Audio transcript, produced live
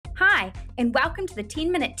Hi, and welcome to the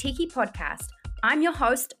 10-Minute Techie Podcast. I'm your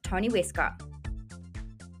host, Tony Westcott.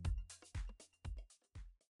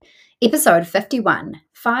 Episode 51,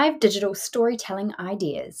 5 Digital Storytelling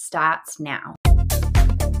Ideas starts now.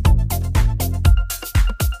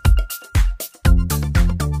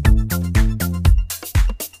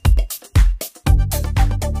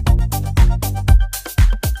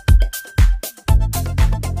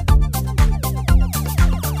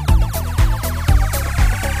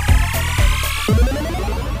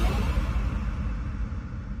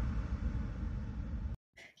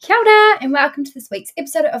 Kia ora, and welcome to this week's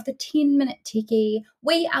episode of the 10-Minute Techie.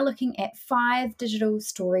 We are looking at 5 digital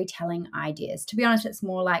storytelling ideas. To be honest, it's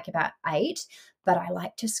more like about 8, but I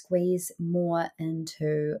like to squeeze more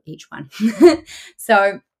into each one.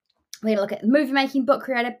 So we're going to look at movie making, book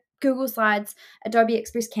creator, Google Slides, Adobe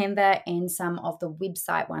Express Canva, and some of the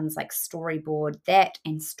website ones like Storyboard, that,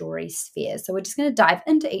 and StorySphere. So we're just going to dive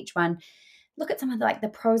into each one, look at some of the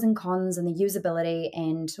pros and cons and the usability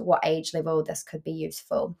and what age level this could be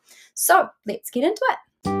useful. So let's get into it.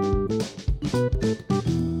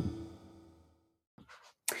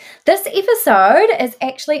 This episode is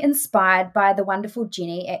actually inspired by the wonderful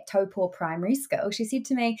Jenny at Taupō Primary School. She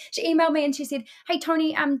emailed me and she said, "Hey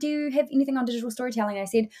Tony, do you have anything on digital storytelling?" I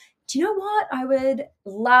said, "Do you know what? I would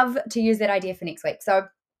love to use that idea for next week." So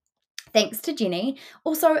thanks to Jenny.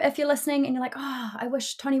 Also, if you're listening and you're like, "Oh, I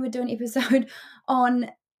wish Tony would do an episode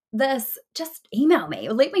on this," just email me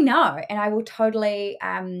or let me know and I will totally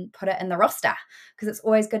put it in the roster, because it's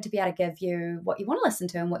always good to be able to give you what you want to listen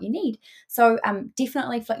to and what you need. So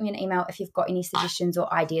definitely flick me an email if you've got any suggestions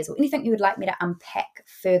or ideas or anything you would like me to unpack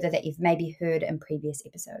further that you've maybe heard in previous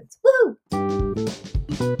episodes. Woo!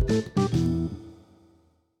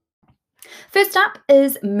 First up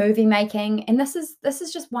is movie making, and this is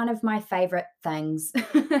just one of my favorite things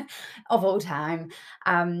of all time.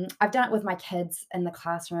 I've done it with my kids in the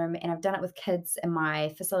classroom, and I've done it with kids in my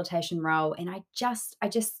facilitation role, and I just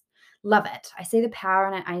love it. I see the power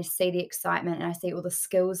in it, I see the excitement, and I see all the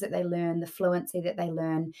skills that they learn, the fluency that they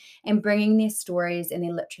learn, and bringing their stories and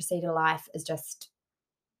their literacy to life is just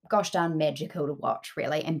gosh darn magical to watch,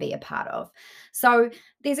 really, and be a part of. So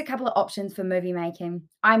there's a couple of options for movie making.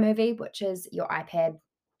 iMovie, which is your iPad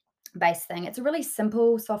based thing. It's a really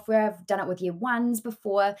simple software. I've done it with year ones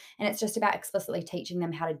before, and it's just about explicitly teaching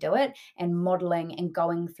them how to do it and modeling and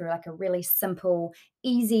going through like a really simple,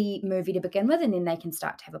 easy movie to begin with, and then they can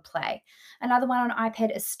start to have a play. Another one on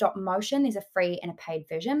iPad is Stop Motion. There's a free and a paid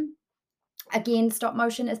version. Again, stop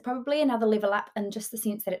motion is probably another level up in just the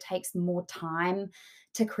sense that it takes more time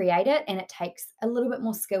to create it, and it takes a little bit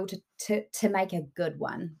more skill to make a good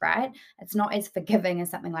one, right? It's not as forgiving as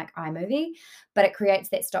something like iMovie, but it creates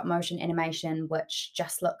that stop motion animation which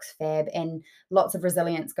just looks fab, and lots of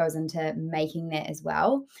resilience goes into making that as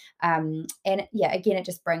well. And yeah, again, it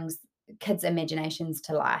just brings kids' imaginations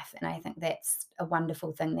to life, and I think that's a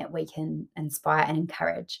wonderful thing that we can inspire and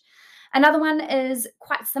encourage. Another one is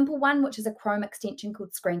quite a simple one, which is a Chrome extension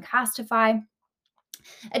called Screencastify.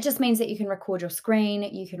 It just means that you can record your screen,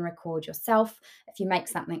 you can record yourself. If you make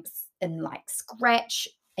something in like Scratch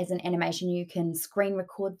as an animation, you can screen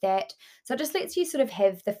record that. So it just lets you sort of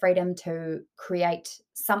have the freedom to create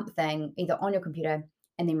something either on your computer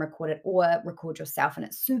and then record it, or record yourself. And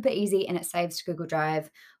it's super easy, and it saves to Google Drive,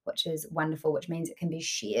 which is wonderful, which means it can be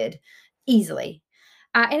shared easily.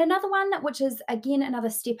 And another one, which is, again, another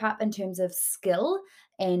step up in terms of skill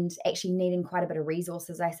and actually needing quite a bit of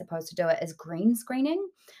resources, I suppose, to do it, is green screening.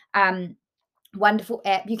 Wonderful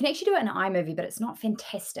app. You can actually do it in iMovie, but it's not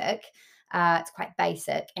fantastic. It's quite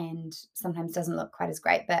basic and sometimes doesn't look quite as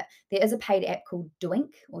great. But there is a paid app called Doink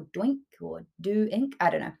or Do Ink. I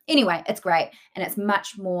don't know. Anyway, it's great, and it's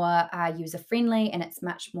much more user friendly, and it's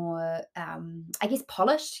much more, I guess,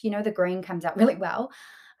 polished. The green comes out really well.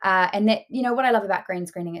 And that, what I love about green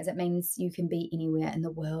screening is it means you can be anywhere in the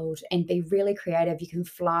world and be really creative. You can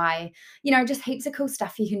fly, just heaps of cool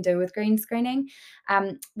stuff you can do with green screening.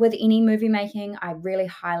 With any movie making, I really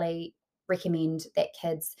highly recommend that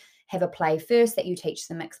kids have a play first, that you teach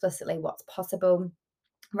them explicitly what's possible,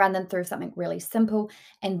 run them through something really simple,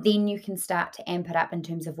 and then you can start to amp it up in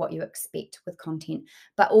terms of what you expect with content.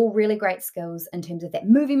 But all really great skills in terms of that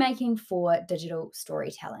movie making for digital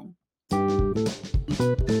storytelling.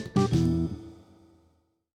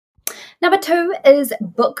 Number 2 is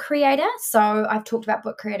Book Creator. So I've talked about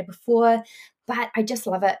Book Creator before, but I just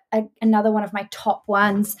love it. Another one of my top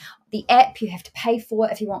ones. The app you have to pay for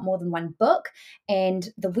if you want more than one book, and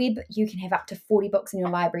the web, you can have up to 40 books in your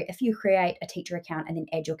library if you create a teacher account and then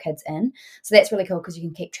add your kids in. So that's really cool because you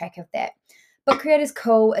can keep track of that. Book Creator's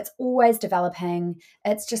cool. It's always developing.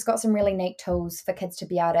 It's just got some really neat tools for kids to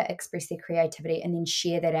be able to express their creativity and then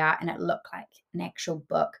share that out and it look like an actual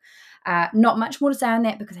book. Not much more to say on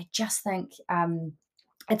that because I just think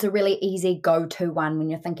it's a really easy go-to one when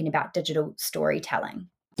you're thinking about digital storytelling.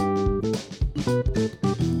 The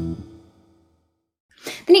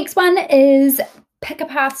next one is Pick a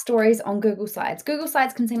Path Stories on Google Slides. Google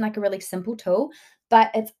Slides can seem like a really simple tool,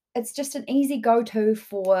 but it's just an easy go-to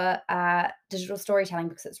for digital storytelling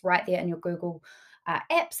because it's right there in your Google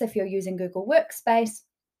apps if you're using Google Workspace.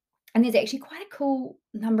 And there's actually quite a cool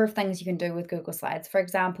number of things you can do with Google Slides. For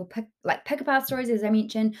example, pick a path stories, as I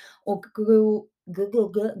mentioned, or Google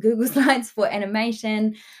Slides for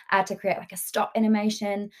animation to create like a stop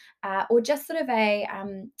animation, or just sort of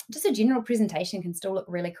just a general presentation can still look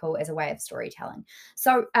really cool as a way of storytelling.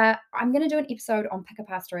 So I'm going to do an episode on pick a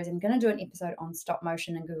path stories. I'm going to do an episode on stop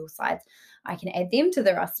motion and Google Slides. I can add them to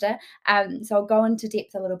the roster. So I'll go into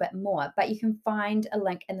depth a little bit more, but you can find a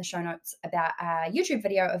link in the show notes about a YouTube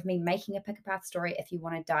video of me making a pick a path story if you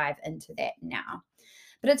want to dive into that now.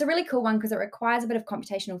 But it's a really cool one because it requires a bit of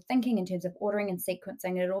computational thinking in terms of ordering and sequencing.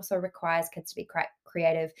 And it also requires kids to be quite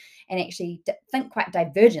creative and actually think quite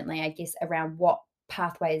divergently, I guess, around what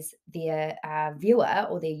pathways their viewer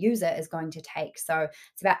or their user is going to take. So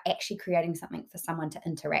it's about actually creating something for someone to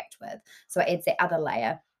interact with. So it adds that other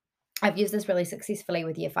layer. I've used this really successfully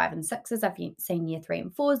with year 5 and 6s. I've seen year 3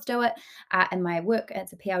 and 4s do it in my work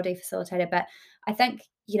as a PLD facilitator. But I think,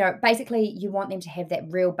 basically you want them to have that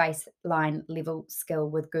real baseline level skill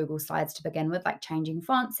with Google Slides to begin with, like changing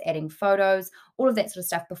fonts, adding photos, all of that sort of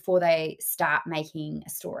stuff before they start making a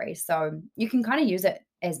story. So you can kind of use it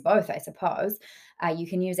as both, I suppose. You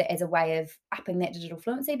can use it as a way of upping that digital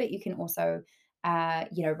fluency, but you can also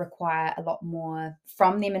require a lot more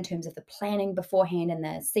from them in terms of the planning beforehand and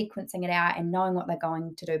the sequencing it out and knowing what they're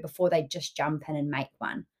going to do before they just jump in and make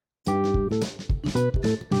one.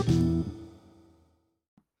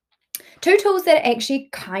 Two tools that are actually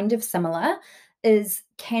kind of similar is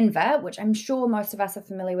Canva, which I'm sure most of us are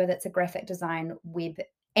familiar with. It's a graphic design web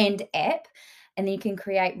and app. And then you can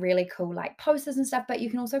create really cool like posters and stuff, but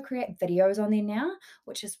you can also create videos on there now,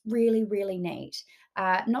 which is really, really neat.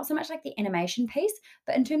 Not so much like the animation piece,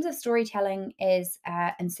 but in terms of storytelling is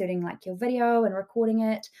inserting like your video and recording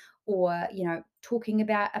it, or talking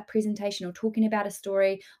about a presentation or talking about a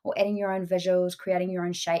story, or adding your own visuals, creating your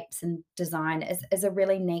own shapes and design is a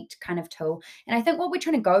really neat kind of tool. And I think what we're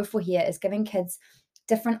trying to go for here is giving kids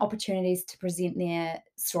different opportunities to present their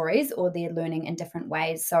stories or their learning in different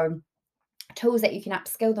ways. So tools that you can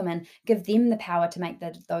upskill them and give them the power to make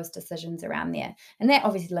those decisions around there. And that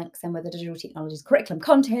obviously links in with the digital technologies curriculum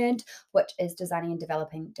content, which is designing and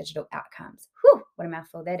developing digital outcomes. Whew, what a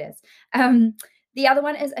mouthful that is. The other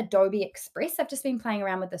one is Adobe Express. I've just been playing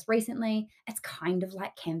around with this recently. It's kind of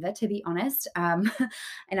like Canva, to be honest. And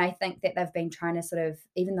I think that they've been trying to sort of,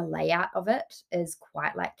 even the layout of it is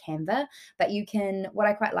quite like Canva. But what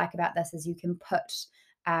I quite like about this is you can put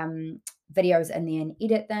videos in there and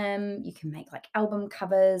edit them. You can make like album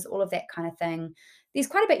covers, all of that kind of thing. There's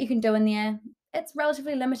quite a bit you can do in there. It's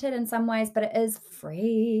relatively limited in some ways, but it is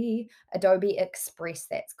free. Adobe Express,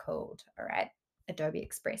 that's called. All right. Adobe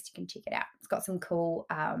Express, you can check it out. It's got some cool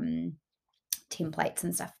templates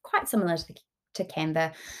and stuff, quite similar to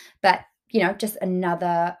Canva, but just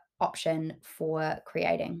another option for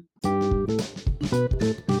creating.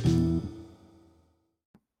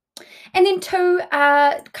 And then two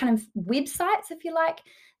kind of websites, if you like,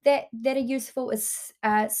 that are useful is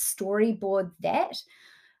Storyboard That.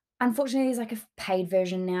 Unfortunately, there's like a paid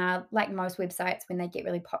version now. Like most websites, when they get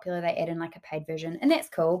really popular, they add in like a paid version, and that's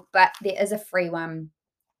cool. But there is a free one,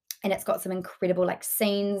 and it's got some incredible like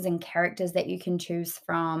scenes and characters that you can choose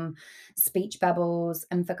from, speech bubbles,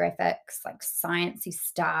 infographics, like sciencey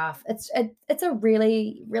stuff. It's a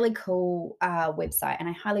really, really cool website, and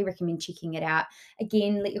I highly recommend checking it out.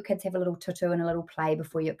 Again, let your kids have a little tutu and a little play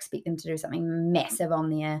before you expect them to do something massive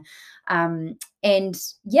on there. And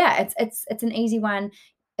yeah, it's an easy one.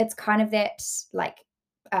 It's kind of that like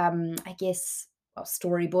I guess, well,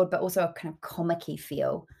 storyboard, but also a kind of comic-y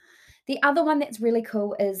feel. The other one that's really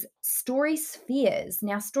cool is Story Spheres.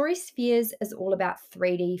 Now, Story Spheres is all about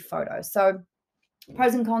 3D photos. So,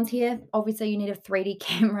 pros and cons here. Obviously, you need a 3D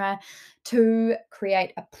camera to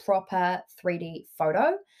create a proper 3D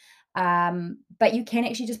photo. But you can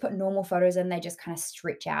actually just put normal photos in, they just kind of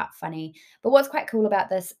stretch out funny. But what's quite cool about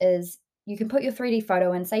this is you can put your 3D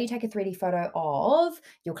photo in. Say you take a 3D photo of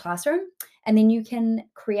your classroom, and then you can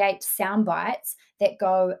create sound bites that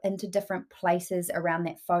go into different places around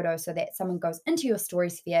that photo so that someone goes into your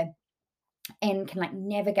story sphere and can like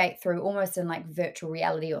navigate through almost in like virtual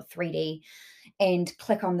reality or 3D and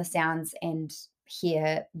click on the sounds and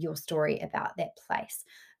hear your story about that place.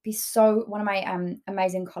 Be so One of my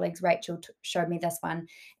amazing colleagues, Rachel, showed me this one,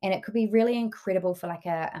 and it could be really incredible for like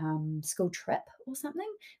a school trip or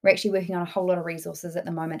something. We're actually working on a whole lot of resources at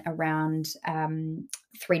the moment around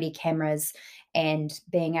 3D cameras and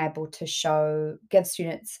being able to give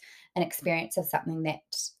students an experience of something that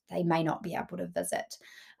they may not be able to visit.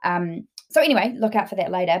 So anyway, look out for that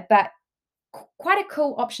later. But quite a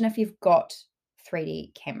cool option if you've got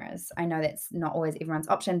 3D cameras. I know that's not always everyone's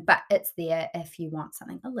option, but it's there if you want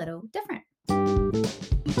something a little different.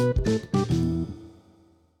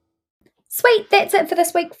 Sweet, that's it for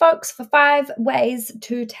this week, folks, for 5 ways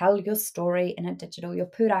to tell your story in a digital, your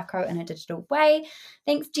pūrākau in a digital way.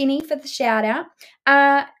 Thanks, Jenny, for the shout out.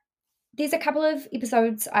 There's a couple of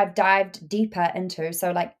episodes I've dived deeper into.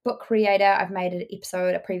 So, like book creator, I've made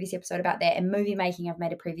a previous episode about that, and movie making, I've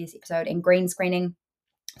made a previous episode, and green screening.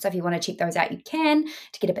 So if you want to check those out, you can,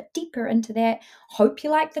 to get a bit deeper into that. Hope you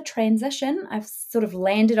like the transition. I've sort of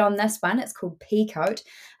landed on this one. It's called Peacoat.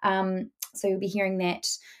 So you'll be hearing that,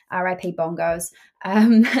 RIP bongos.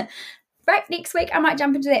 Right, next week I might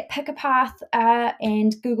jump into that Pick a Path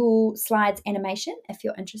and Google Slides animation if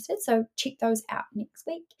you're interested. So check those out next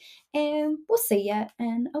week, and we'll see you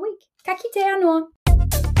in a week. Ka kite anō.